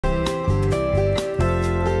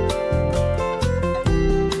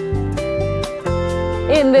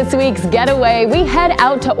In this week's Getaway, we head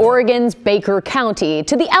out to Oregon's Baker County,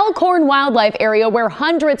 to the Elkhorn Wildlife Area where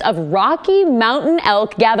hundreds of Rocky Mountain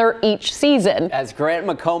elk gather each season. As Grant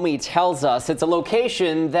McComey tells us, it's a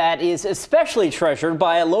location that is especially treasured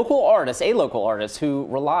by a local artist who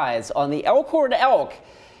relies on the Elkhorn elk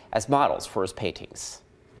as models for his paintings.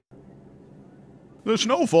 The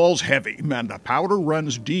snow falls heavy and the powder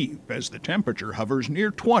runs deep as the temperature hovers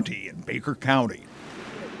near 20 in Baker County.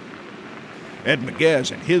 Ed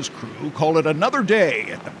Miguez and his crew call it another day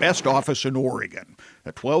at the best office in Oregon,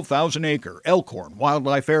 the 12,000-acre Elkhorn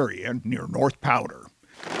Wildlife Area near North Powder.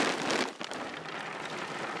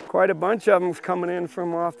 Quite a bunch of them's coming in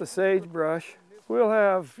from off the sagebrush. We'll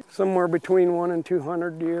have somewhere between 100 and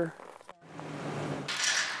 200 deer.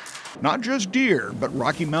 Not just deer, but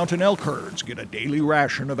Rocky Mountain elk herds get a daily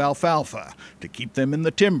ration of alfalfa to keep them in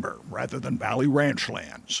the timber rather than valley ranch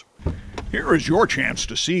lands. Here is your chance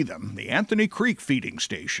to see them, the Anthony Creek Feeding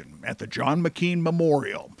Station at the John McKean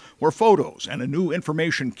Memorial, where photos and a new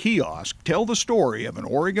information kiosk tell the story of an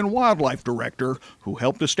Oregon wildlife director who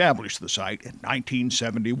helped establish the site in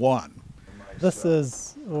 1971. This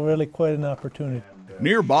is really quite an opportunity.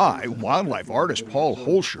 Nearby, wildlife artist Paul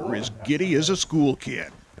Hoelscher is giddy as a school kid.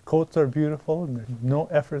 The coats are beautiful and there's no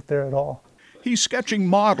effort there at all. He's sketching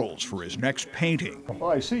models for his next painting.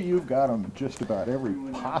 Well, I see you've got them in just about every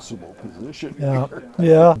possible position Yeah, here.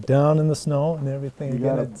 yeah, down in the snow and everything. You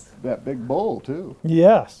Again, got that big bowl, too.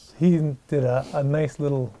 Yes, he did a nice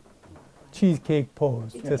little cheesecake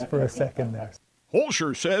pose just for a second there.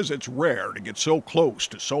 Hoelscher says it's rare to get so close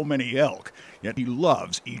to so many elk, yet he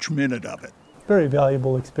loves each minute of it. Very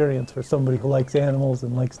valuable experience for somebody who likes animals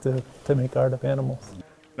and likes to make art of animals.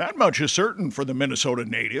 That much is certain for the Minnesota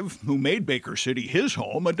native who made Baker City his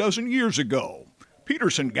home a dozen years ago.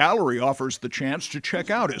 Peterson Gallery offers the chance to check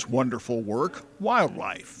out his wonderful work,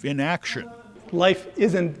 Wildlife in Action. Life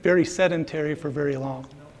isn't very sedentary for very long,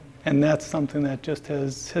 and that's something that just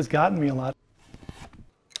has gotten me a lot.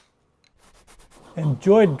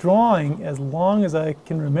 Enjoyed drawing as long as I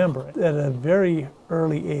can remember, at a very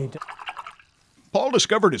early age. Paul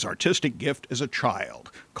discovered his artistic gift as a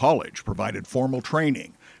child. College provided formal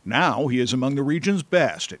training. Now he is among the region's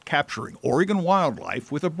best at capturing Oregon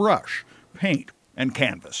wildlife with a brush, paint, and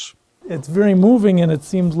canvas. It's very moving, and it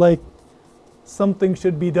seems like something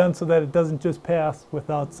should be done so that it doesn't just pass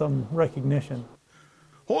without some recognition.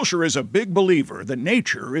 Hoelscher is a big believer that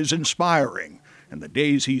nature is inspiring, and the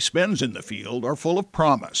days he spends in the field are full of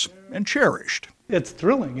promise and cherished. It's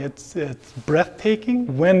thrilling, it's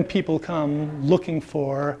breathtaking. When people come looking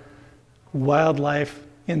for wildlife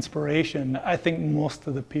inspiration, I think most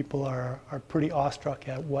of the people are pretty awestruck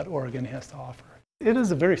at what Oregon has to offer. It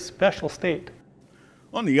is a very special state.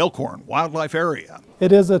 On the Elkhorn Wildlife Area.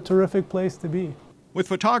 It is a terrific place to be. With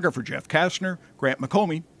photographer Jeff Kastner, Grant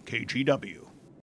McComey, KGW.